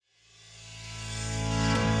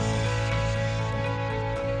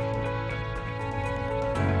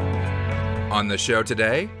On the show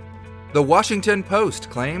today, the Washington Post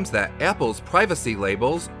claims that Apple's privacy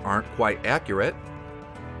labels aren't quite accurate.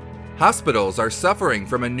 Hospitals are suffering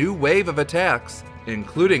from a new wave of attacks,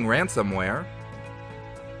 including ransomware.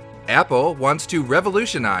 Apple wants to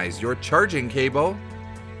revolutionize your charging cable.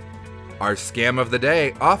 Our scam of the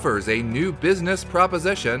day offers a new business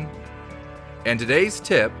proposition. And today's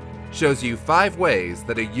tip shows you 5 ways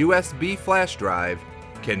that a USB flash drive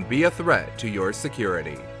can be a threat to your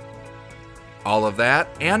security. All of that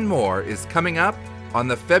and more is coming up on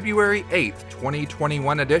the February 8th,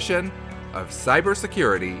 2021 edition of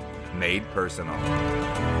Cybersecurity Made Personal.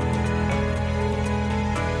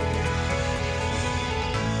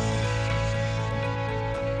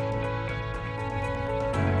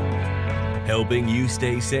 Helping you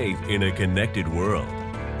stay safe in a connected world.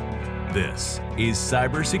 This is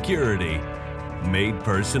Cybersecurity Made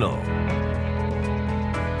Personal.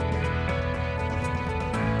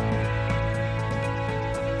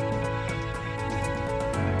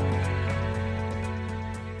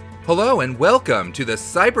 Hello and welcome to the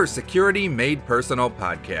Cybersecurity Made Personal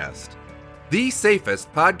podcast, the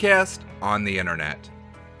safest podcast on the internet.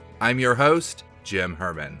 I'm your host, Jim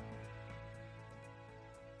Herman.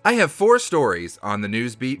 I have 4 stories on the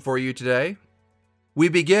news beat for you today. We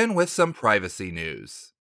begin with some privacy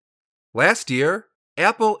news. Last year,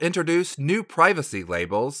 Apple introduced new privacy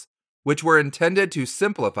labels, which were intended to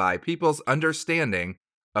simplify people's understanding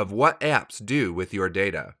of what apps do with your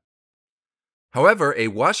data. However, a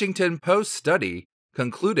Washington Post study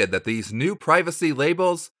concluded that these new privacy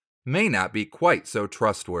labels may not be quite so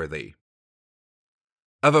trustworthy.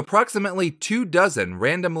 Of approximately 24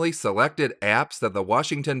 randomly selected apps that the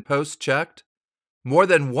Washington Post checked, more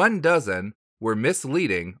than 12 were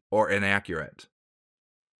misleading or inaccurate.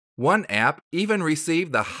 One app even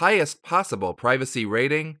received the highest possible privacy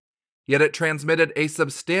rating, yet it transmitted a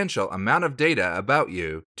substantial amount of data about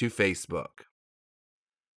you to Facebook.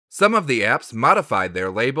 Some of the apps modified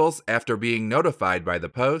their labels after being notified by the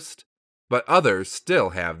Post, but others still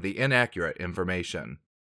have the inaccurate information.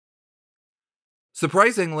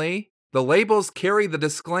 Surprisingly, the labels carry the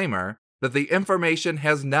disclaimer that the information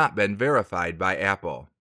has not been verified by Apple.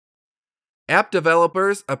 App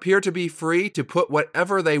developers appear to be free to put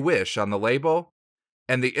whatever they wish on the label,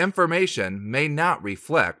 and the information may not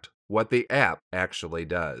reflect what the app actually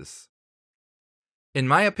does. In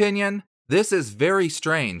my opinion, this is very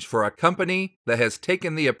strange for a company that has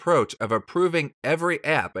taken the approach of approving every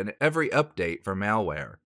app and every update for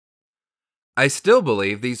malware. I still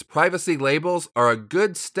believe these privacy labels are a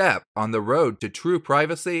good step on the road to true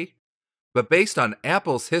privacy, but based on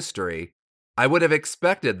Apple's history, I would have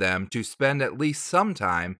expected them to spend at least some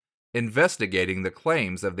time investigating the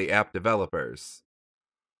claims of the app developers.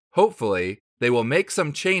 Hopefully, they will make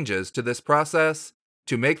some changes to this process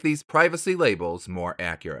to make these privacy labels more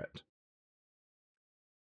accurate.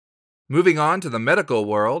 Moving on to the medical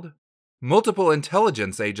world, multiple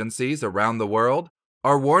intelligence agencies around the world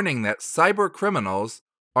are warning that cyber criminals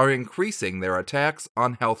are increasing their attacks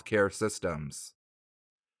on healthcare systems.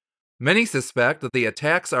 Many suspect that the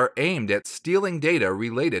attacks are aimed at stealing data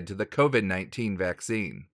related to the COVID-19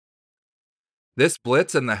 vaccine. This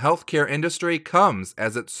blitz in the healthcare industry comes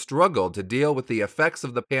as it struggled to deal with the effects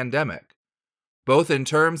of the pandemic, both in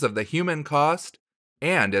terms of the human cost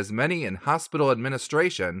and as many in hospital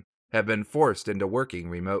administration have been forced into working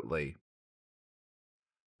remotely.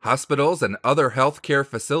 Hospitals and other healthcare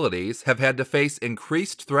facilities have had to face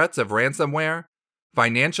increased threats of ransomware,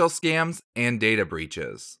 financial scams, and data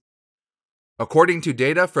breaches. According to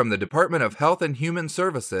data from the Department of Health and Human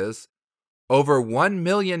Services, over 1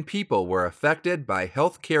 million people were affected by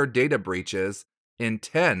healthcare data breaches in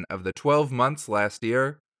 10 of the 12 months last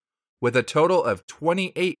year, with a total of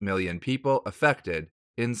 28 million people affected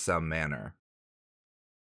in some manner.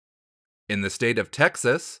 In the state of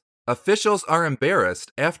Texas, officials are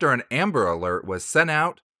embarrassed after an Amber Alert was sent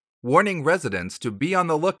out warning residents to be on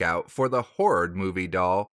the lookout for the horror movie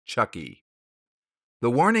doll Chucky. The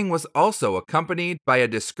warning was also accompanied by a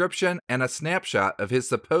description and a snapshot of his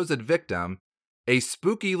supposed victim, a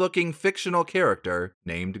spooky-looking fictional character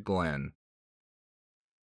named Glenn.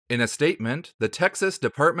 In a statement, the Texas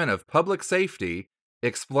Department of Public Safety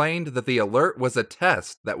explained that the alert was a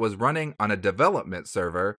test that was running on a development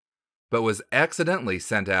server but was accidentally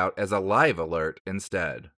sent out as a live alert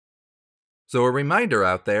instead. So a reminder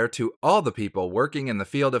out there to all the people working in the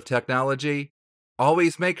field of technology,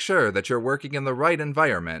 always make sure that you're working in the right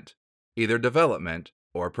environment, either development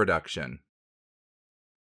or production.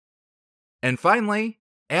 And finally,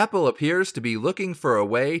 Apple appears to be looking for a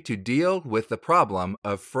way to deal with the problem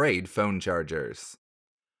of frayed phone chargers.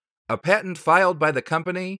 a patent filed by the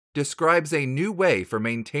company describes a new way for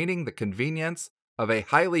maintaining the convenience of a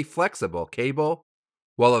highly flexible cable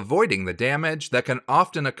while avoiding the damage that can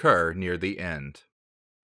often occur near the end.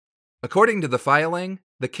 According to the filing,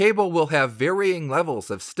 the cable will have varying levels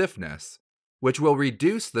of stiffness, which will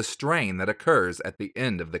reduce the strain that occurs at the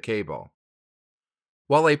end of the cable.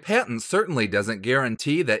 While a patent certainly doesn't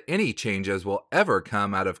guarantee that any changes will ever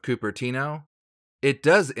come out of Cupertino, it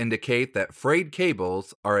does indicate that frayed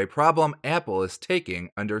cables are a problem Apple is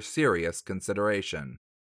taking under serious consideration.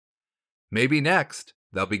 Maybe next,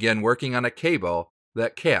 they'll begin working on a cable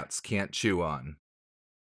that cats can't chew on.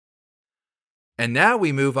 And now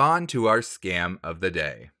we move on to our scam of the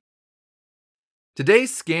day.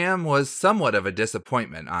 Today's scam was somewhat of a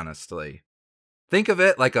disappointment, honestly. Think of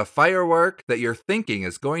it like a firework that you're thinking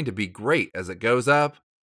is going to be great as it goes up,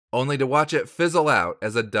 only to watch it fizzle out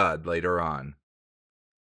as a dud later on.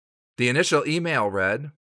 The initial email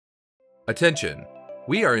read, "Attention,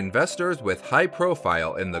 we are investors with high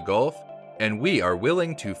profile in the Gulf, and we are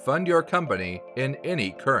willing to fund your company in any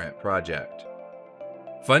current project.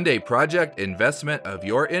 Fund a project investment of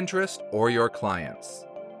your interest or your clients.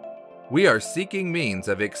 We are seeking means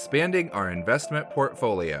of expanding our investment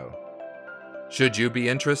portfolio. Should you be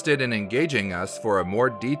interested in engaging us for a more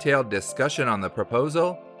detailed discussion on the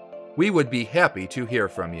proposal, we would be happy to hear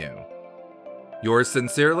from you. Yours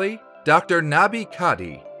sincerely, Dr. Nabi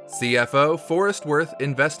Kadi, CFO, Forest Worth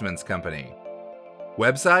Investments Company.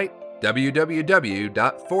 Website,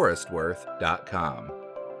 www.forestworth.com.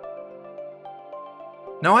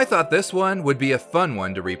 Now I thought this one would be a fun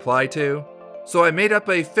one to reply to, so I made up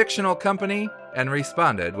a fictional company and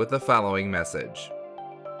responded with the following message.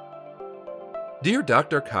 Dear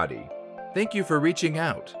Dr. Kadi, thank you for reaching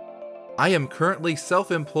out. I am currently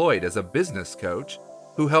self-employed as a business coach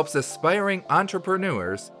who helps aspiring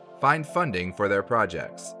entrepreneurs find funding for their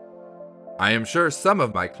projects. I am sure some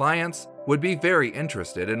of my clients would be very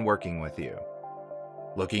interested in working with you.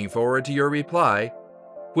 Looking forward to your reply,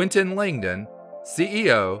 Quentin Langdon,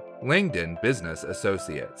 CEO, Langdon Business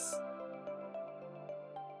Associates.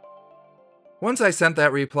 Once I sent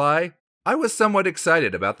that reply, I was somewhat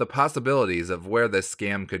excited about the possibilities of where this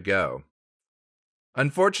scam could go.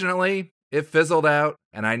 Unfortunately, it fizzled out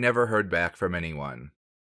and I never heard back from anyone.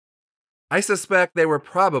 I suspect they were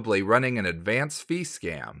probably running an advance fee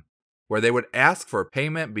scam, where they would ask for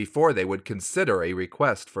payment before they would consider a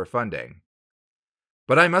request for funding.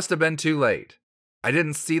 But I must have been too late. I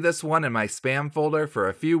didn't see this one in my spam folder for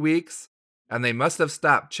a few weeks, and they must have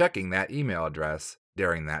stopped checking that email address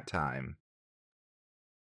during that time.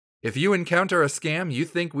 If you encounter a scam you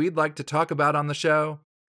think we'd like to talk about on the show,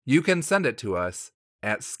 you can send it to us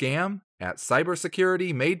at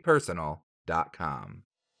scam@cybersecuritymadepersonal.com.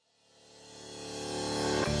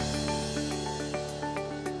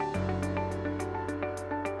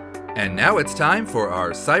 And now it's time for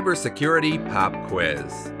our cybersecurity pop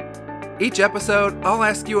quiz. Each episode, I'll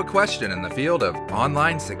ask you a question in the field of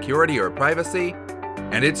online security or privacy,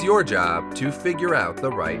 and it's your job to figure out the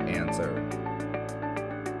right answer.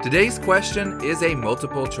 Today's question is a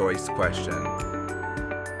multiple choice question.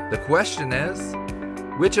 The question is,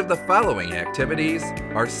 which of the following activities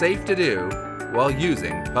are safe to do while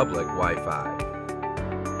using public Wi-Fi?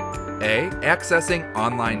 A. Accessing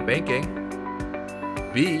online banking.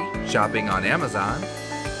 B. Shopping on Amazon.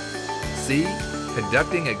 C.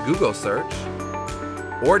 Conducting a Google search.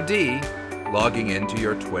 Or D. Logging into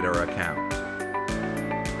your Twitter account.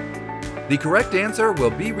 The correct answer will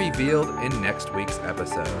be revealed in next week's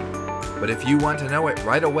episode. But if you want to know it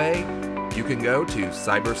right away, you can go to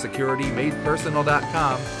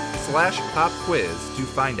cybersecuritymadepersonal.com/pop-quiz to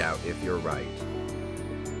find out if you're right.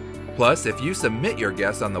 Plus, if you submit your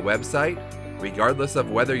guess on the website, regardless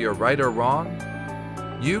of whether you're right or wrong,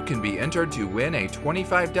 you can be entered to win a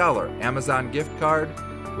 $25 Amazon gift card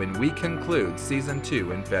when we conclude Season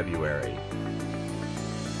 2 in February.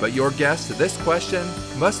 But your guess to this question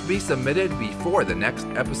must be submitted before the next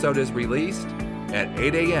episode is released at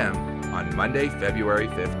 8 a.m. on Monday, February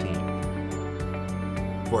 15th.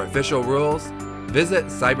 For official rules, visit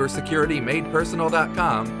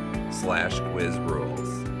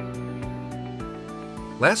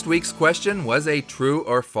cybersecuritymadepersonal.com/quizrules. Last week's question was a true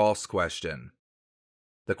or false question.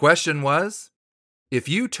 The question was, if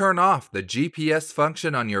you turn off the GPS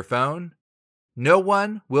function on your phone, no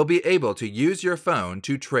one will be able to use your phone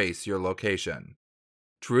to trace your location.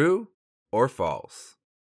 True or false?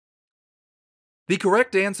 The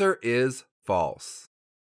correct answer is false.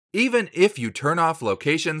 Even if you turn off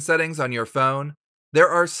location settings on your phone, there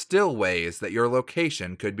are still ways that your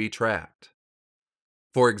location could be tracked.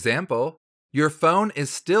 For example, your phone is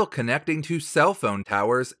still connecting to cell phone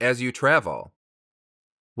towers as you travel.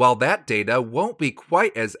 While that data won't be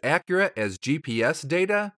quite as accurate as GPS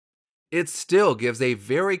data, it still gives a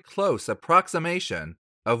very close approximation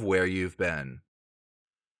of where you've been.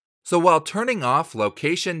 So while turning off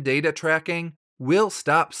location data tracking will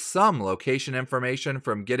stop some location information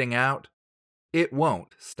from getting out, it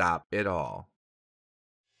won't stop it all.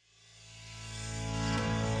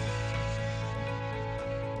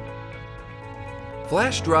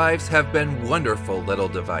 Flash drives have been wonderful little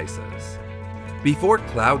devices. Before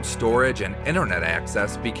cloud storage and internet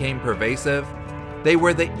access became pervasive, they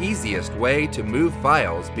were the easiest way to move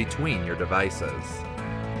files between your devices.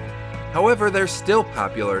 However, they're still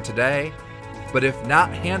popular today, but if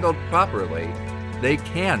not handled properly, they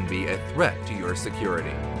can be a threat to your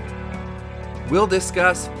security. We'll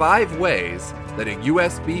discuss 5 ways that a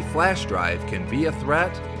USB flash drive can be a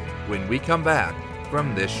threat when we come back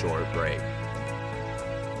from this short break.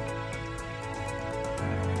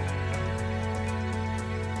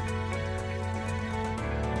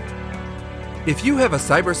 If you have a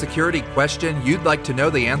cybersecurity question you'd like to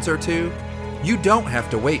know the answer to, you don't have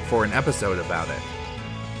to wait for an episode about it.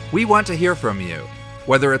 We want to hear from you,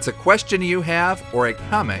 whether it's a question you have or a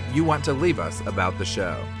comment you want to leave us about the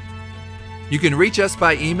show. You can reach us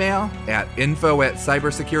by email at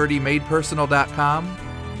info@cybersecuritymadepersonal.com,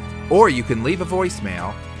 or you can leave a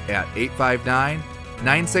voicemail at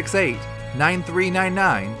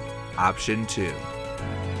 859-968-9399, option 2.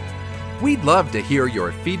 We'd love to hear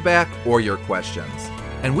your feedback or your questions,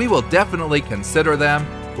 and we will definitely consider them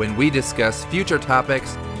when we discuss future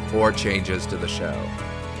topics or changes to the show.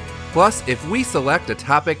 Plus, if we select a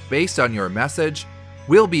topic based on your message,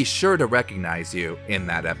 we'll be sure to recognize you in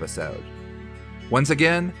that episode. Once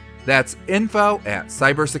again, that's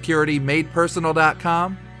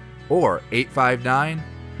info@cybersecuritymadepersonal.com or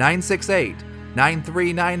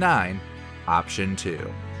 859-968-9399, option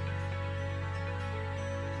 2.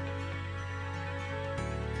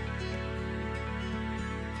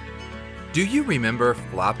 Do you remember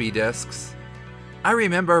floppy disks? I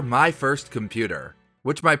remember my first computer,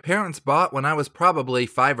 which my parents bought when I was probably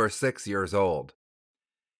 5 or 6 years old.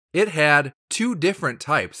 It had 2 different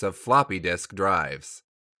types of floppy disk drives.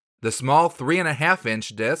 The small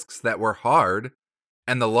 3.5-inch disks that were hard,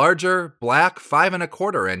 and the larger black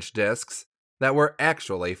 5.25-inch disks that were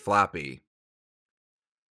actually floppy.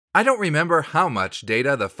 I don't remember how much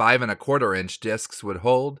data the 5.25-inch disks would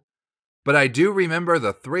hold, but I do remember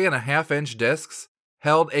the 3.5-inch disks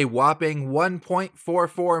held a whopping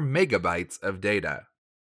 1.44 megabytes of data.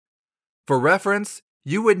 For reference,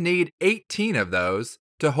 you would need 18 of those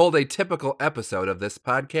to hold a typical episode of this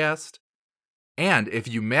podcast, and if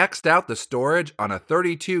you maxed out the storage on a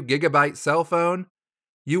 32 gigabyte cell phone,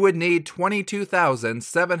 you would need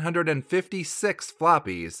 22,756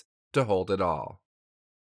 floppies to hold it all.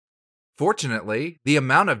 Fortunately, the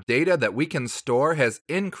amount of data that we can store has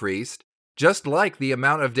increased just like the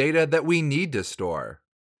amount of data that we need to store.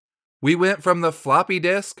 We went from the floppy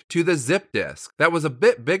disk to the zip disk that was a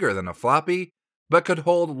bit bigger than a floppy, but could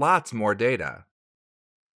hold lots more data.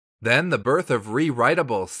 Then the birth of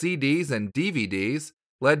rewritable CDs and DVDs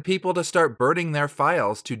led people to start burning their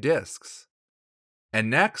files to disks. And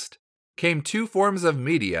next came 2 forms of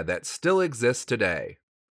media that still exist today: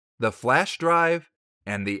 the flash drive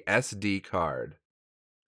and the SD card.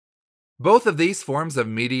 Both of these forms of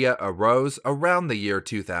media arose around the year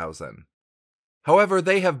 2000. However,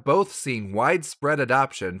 they have both seen widespread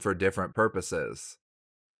adoption for different purposes.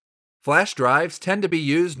 Flash drives tend to be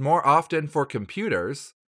used more often for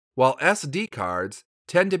computers, while SD cards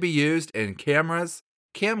tend to be used in cameras,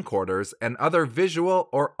 camcorders, and other visual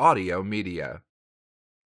or audio media.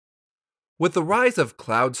 With the rise of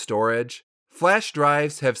cloud storage, flash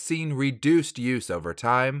drives have seen reduced use over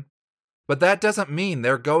time, but that doesn't mean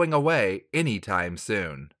they're going away anytime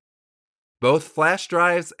soon. Both flash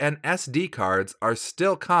drives and SD cards are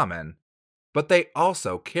still common, but they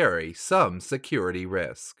also carry some security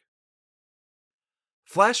risk.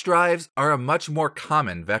 Flash drives are a much more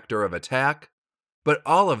common vector of attack, but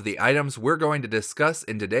all of the items we're going to discuss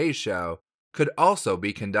in today's show could also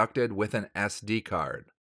be conducted with an SD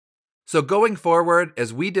card. So going forward,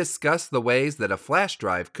 as we discuss the ways that a flash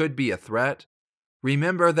drive could be a threat,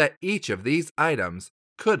 remember that each of these items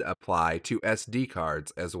could apply to SD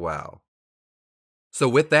cards as well. So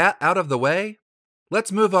with that out of the way,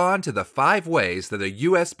 let's move on to the 5 ways that a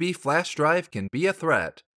USB flash drive can be a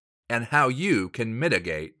threat and how you can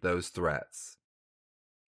mitigate those threats.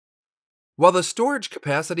 While the storage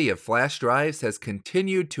capacity of flash drives has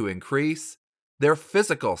continued to increase, their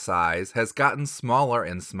physical size has gotten smaller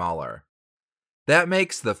and smaller. That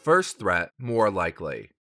makes the first threat more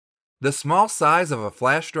likely. The small size of a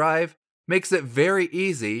flash drive makes it very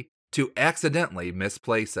easy to accidentally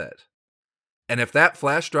misplace it. And if that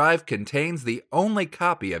flash drive contains the only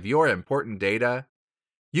copy of your important data,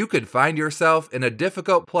 you could find yourself in a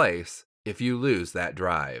difficult place if you lose that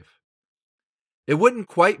drive. It wouldn't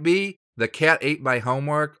quite be the cat ate my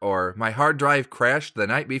homework or my hard drive crashed the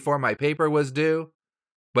night before my paper was due,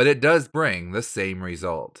 but it does bring the same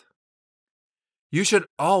result. You should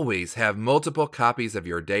always have multiple copies of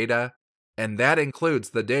your data, and that includes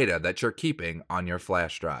the data that you're keeping on your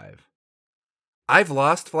flash drive. I've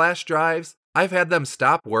lost flash drives, I've had them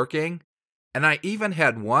stop working, and I even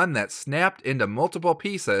had one that snapped into multiple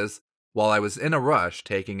pieces while I was in a rush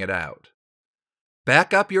taking it out.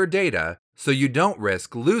 Back up your data so you don't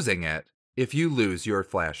risk losing it if you lose your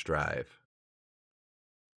flash drive.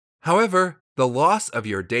 However, the loss of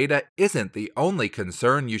your data isn't the only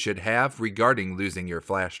concern you should have regarding losing your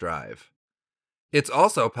flash drive. It's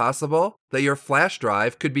also possible that your flash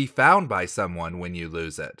drive could be found by someone when you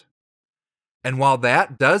lose it. And while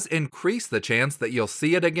that does increase the chance that you'll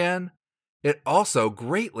see it again, it also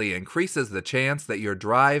greatly increases the chance that your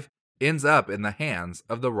drive ends up in the hands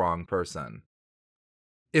of the wrong person.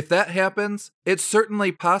 If that happens, it's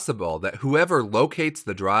certainly possible that whoever locates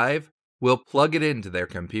the drive will plug it into their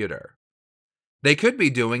computer. They could be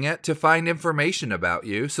doing it to find information about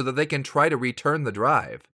you so that they can try to return the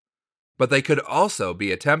drive, but they could also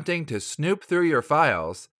be attempting to snoop through your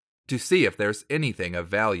files to see if there's anything of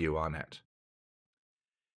value on it.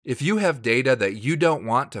 If you have data that you don't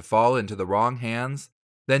want to fall into the wrong hands,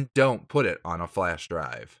 then don't put it on a flash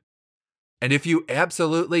drive. And if you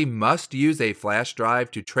absolutely must use a flash drive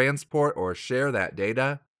to transport or share that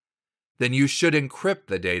data, then you should encrypt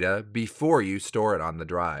the data before you store it on the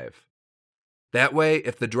drive. That way,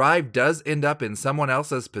 if the drive does end up in someone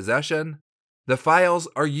else's possession, the files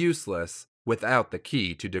are useless without the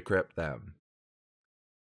key to decrypt them.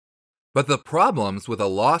 But the problems with a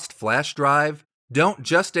lost flash drive don't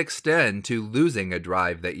just extend to losing a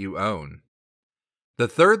drive that you own. The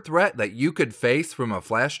third threat that you could face from a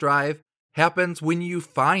flash drive happens when you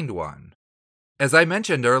find one. As I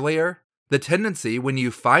mentioned earlier, the tendency when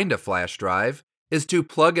you find a flash drive is to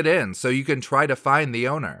plug it in so you can try to find the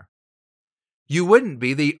owner. You wouldn't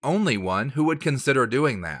be the only one who would consider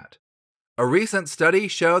doing that. A recent study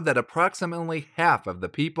showed that approximately half of the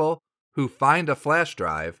people who find a flash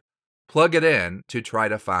drive plug it in to try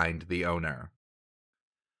to find the owner.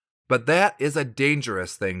 But that is a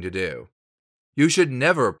dangerous thing to do. You should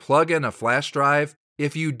never plug in a flash drive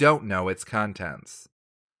if you don't know its contents.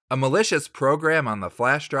 A malicious program on the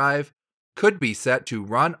flash drive could be set to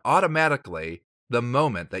run automatically the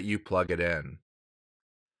moment that you plug it in.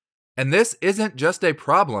 And this isn't just a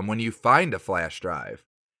problem when you find a flash drive.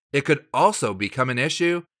 It could also become an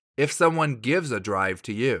issue if someone gives a drive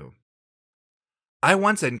to you. I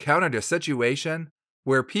once encountered a situation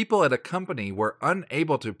where people at a company were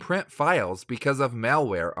unable to print files because of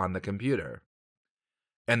malware on the computer.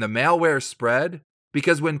 And the malware spread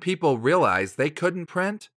because when people realized they couldn't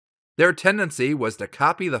print, their tendency was to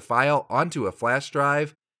copy the file onto a flash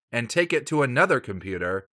drive and take it to another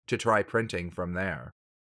computer to try printing from there.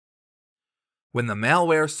 When the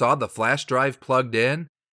malware saw the flash drive plugged in,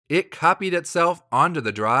 it copied itself onto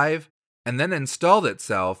the drive and then installed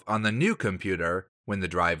itself on the new computer when the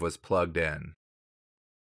drive was plugged in.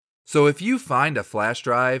 So if you find a flash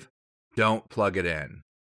drive, don't plug it in.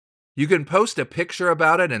 You can post a picture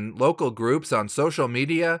about it in local groups on social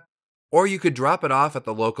media, or you could drop it off at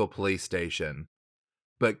the local police station.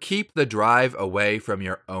 But keep the drive away from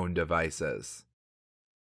your own devices.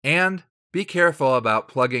 And be careful about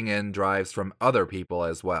plugging in drives from other people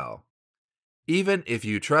as well. Even if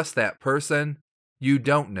you trust that person, you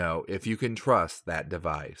don't know if you can trust that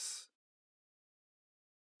device.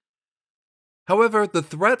 However, the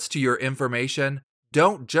threats to your information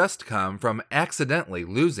don't just come from accidentally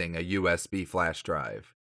losing a USB flash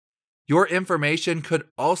drive. Your information could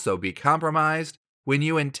also be compromised when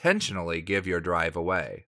you intentionally give your drive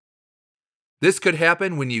away. This could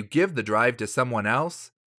happen when you give the drive to someone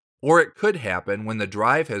else, or it could happen when the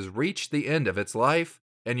drive has reached the end of its life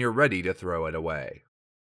and you're ready to throw it away.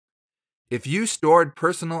 If you stored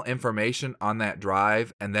personal information on that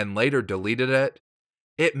drive and then later deleted it,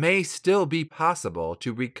 it may still be possible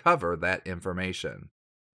to recover that information.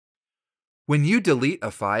 When you delete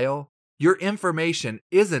a file, your information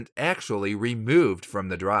isn't actually removed from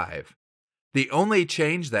the drive. The only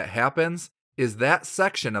change that happens is that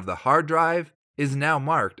section of the hard drive is now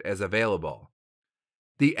marked as available.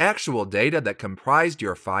 The actual data that comprised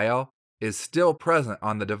your file is still present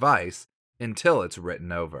on the device until it's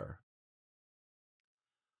written over.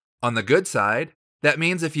 On the good side, that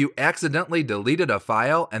means if you accidentally deleted a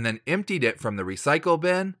file and then emptied it from the recycle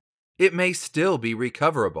bin, it may still be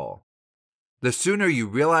recoverable. The sooner you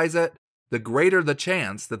realize it, the greater the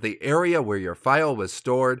chance that the area where your file was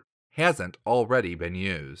stored hasn't already been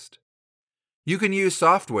used. You can use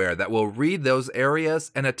software that will read those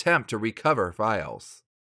areas and attempt to recover files.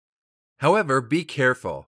 However, be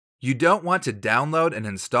careful. You don't want to download and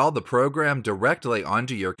install the program directly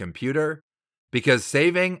onto your computer, because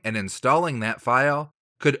saving and installing that file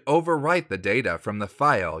could overwrite the data from the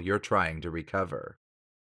file you're trying to recover.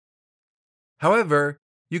 However,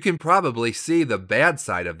 you can probably see the bad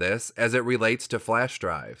side of this as it relates to flash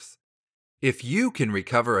drives. If you can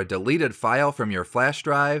recover a deleted file from your flash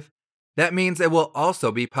drive, that means it will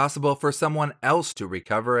also be possible for someone else to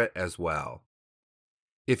recover it as well.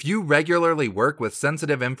 If you regularly work with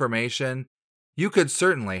sensitive information, you could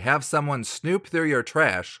certainly have someone snoop through your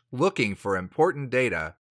trash looking for important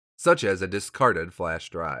data, such as a discarded flash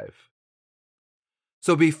drive.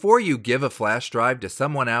 So before you give a flash drive to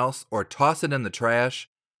someone else or toss it in the trash,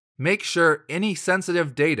 make sure any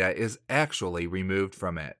sensitive data is actually removed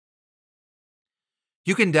from it.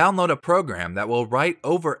 You can download a program that will write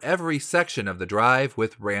over every section of the drive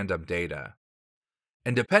with random data.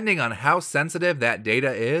 And depending on how sensitive that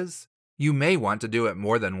data is, you may want to do it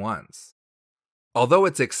more than once. Although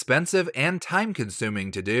it's expensive and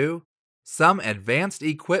time-consuming to do, some advanced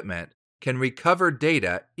equipment can recover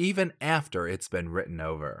data even after it's been written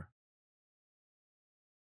over.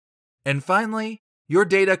 And finally, your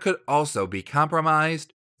data could also be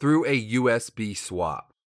compromised through a USB swap.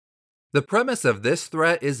 The premise of this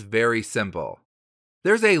threat is very simple.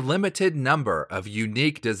 There's a limited number of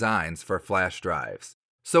unique designs for flash drives,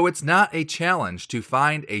 so it's not a challenge to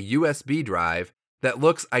find a USB drive that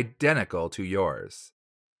looks identical to yours.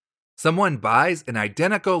 Someone buys an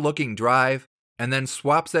identical-looking drive and then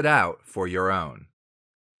swaps it out for your own.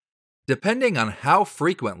 Depending on how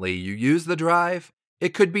frequently you use the drive,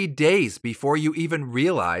 it could be days before you even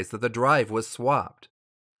realize that the drive was swapped.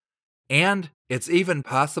 And it's even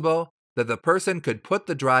possible that the person could put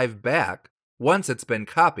the drive back once it's been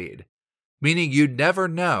copied, meaning you'd never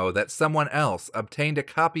know that someone else obtained a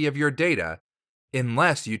copy of your data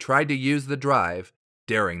unless you tried to use the drive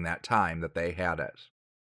during that time that they had it.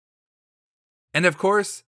 And of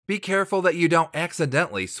course, be careful that you don't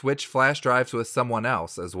accidentally switch flash drives with someone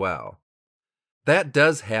else as well. That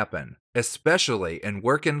does happen, especially in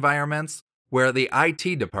work environments where the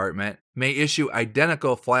IT department may issue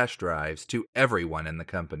identical flash drives to everyone in the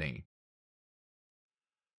company.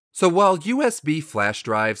 So while USB flash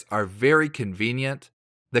drives are very convenient,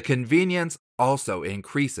 the convenience also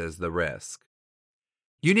increases the risk.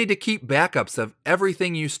 You need to keep backups of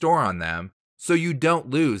everything you store on them so you don't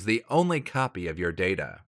lose the only copy of your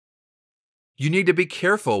data. You need to be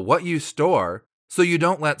careful what you store so you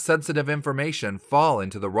don't let sensitive information fall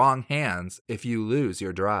into the wrong hands if you lose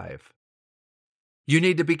your drive. You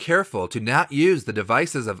need to be careful to not use the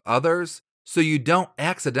devices of others so you don't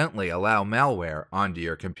accidentally allow malware onto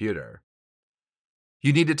your computer.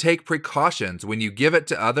 You need to take precautions when you give it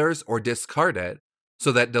to others or discard it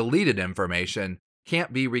so that deleted information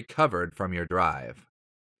can't be recovered from your drive.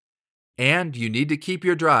 And you need to keep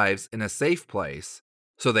your drives in a safe place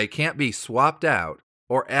so they can't be swapped out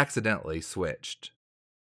or accidentally switched.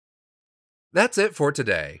 That's it for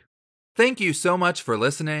today. Thank you so much for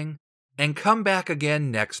listening, and come back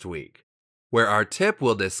again next week, where our tip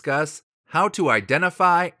will discuss how to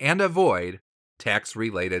identify and avoid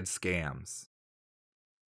tax-related scams.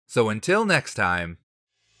 So until next time,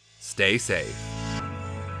 stay safe.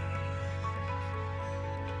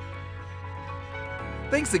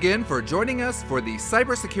 Thanks again for joining us for the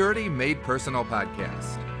Cybersecurity Made Personal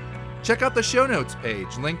podcast. Check out the show notes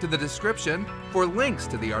page linked in the description for links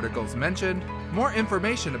to the articles mentioned, more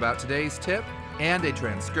information about today's tip, and a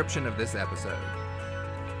transcription of this episode.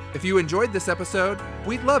 If you enjoyed this episode,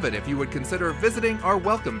 we'd love it if you would consider visiting our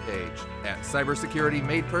welcome page at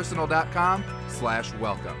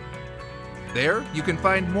cybersecuritymadepersonal.com/welcome. There, you can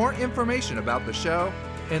find more information about the show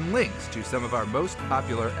and links to some of our most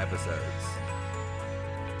popular episodes.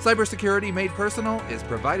 Cybersecurity Made Personal is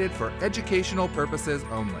provided for educational purposes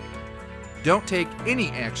only. Don't take any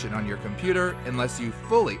action on your computer unless you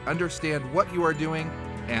fully understand what you are doing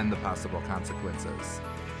and the possible consequences.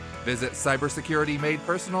 Visit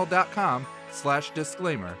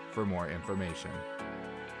cybersecuritymadepersonal.com/disclaimer for more information.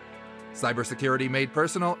 Cybersecurity Made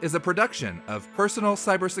Personal is a production of Personal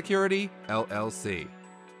Cybersecurity, LLC.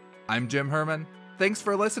 I'm Jim Herman. Thanks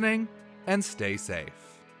for listening, and stay safe.